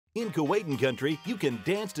In Kewadin country, you can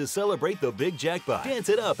dance to celebrate the big jackpot. Dance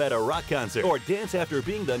it up at a rock concert, or dance after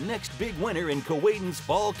being the next big winner in Kewadin's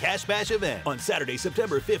Fall Cash Bash event. On Saturday,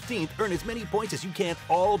 September 15th, earn as many points as you can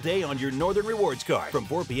all day on your Northern Rewards card. From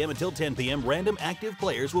 4 p.m. until 10 p.m., random active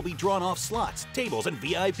players will be drawn off slots, tables, and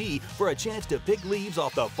VIP for a chance to pick leaves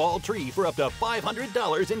off the fall tree for up to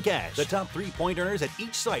 $500 in cash. The top 3-point earners at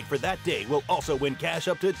each site for that day will also win cash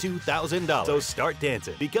up to $2,000. So start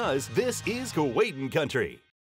dancing, because this is Kewadin country.